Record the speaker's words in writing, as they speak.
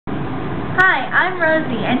Hi, I'm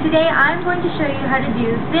Rosie, and today I'm going to show you how to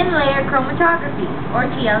do thin layer chromatography, or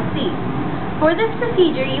TLC. For this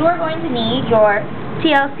procedure, you are going to need your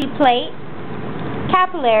TLC plate,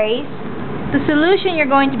 capillaries, the solution you're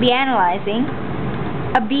going to be analyzing,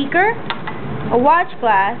 a beaker, a watch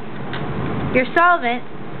glass, your solvent,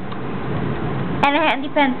 and a handy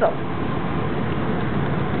pencil.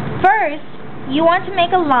 First, you want to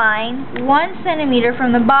make a line 1 centimeter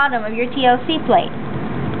from the bottom of your TLC plate.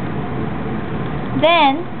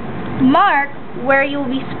 Then, mark where you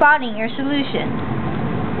will be spotting your solution.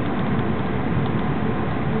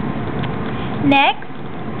 Next,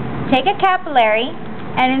 take a capillary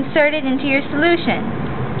and insert it into your solution.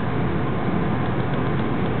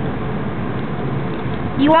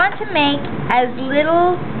 You want to make as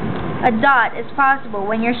little a dot as possible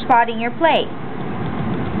when you're spotting your plate.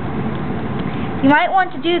 You might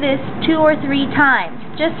want to do this 2 or 3 times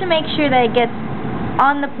just to make sure that it gets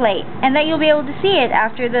on the plate and that you'll be able to see it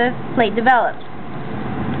after the plate develops.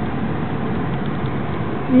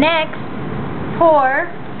 Next, pour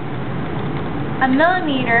a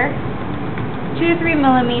millimeter, 2 to 3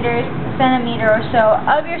 millimeters, a centimeter or so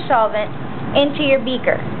of your solvent into your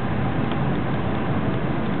beaker.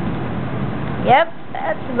 Yep,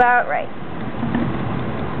 that's about right.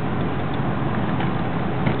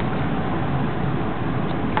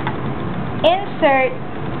 Insert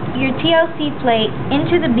your TLC plate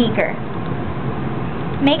into the beaker,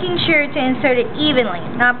 making sure to insert it evenly,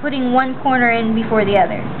 not putting one corner in before the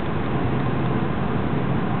other.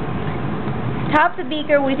 Top the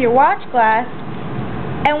beaker with your watch glass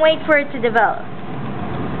and wait for it to develop.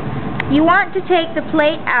 You want to take the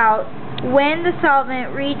plate out when the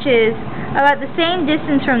solvent reaches about the same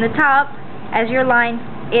distance from the top as your line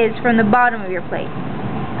is from the bottom of your plate,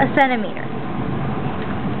 a centimeter.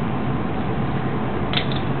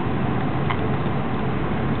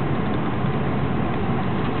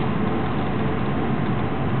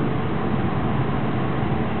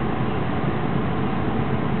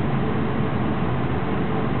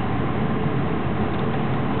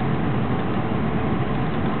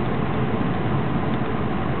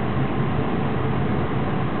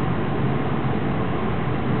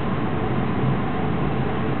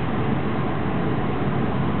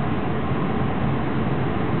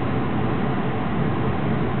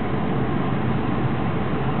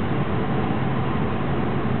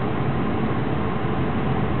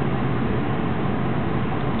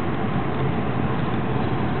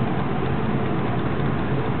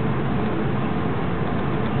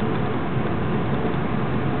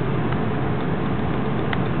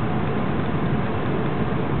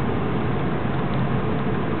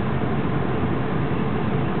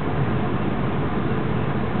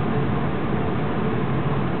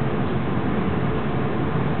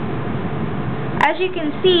 As you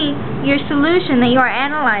can see, your solution that you are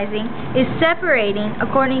analyzing is separating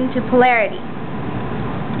according to polarity.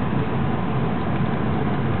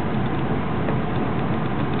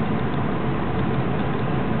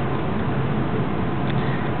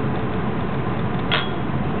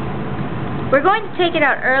 We're going to take it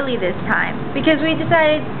out early this time because we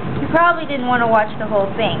decided you probably didn't want to watch the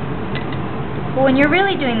whole thing. But when you're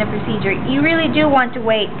really doing the procedure, you really do want to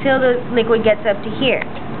wait till the liquid gets up to here.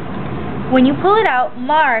 When you pull it out,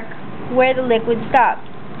 mark where the liquid stops.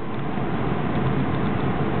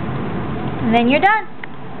 And then you're done.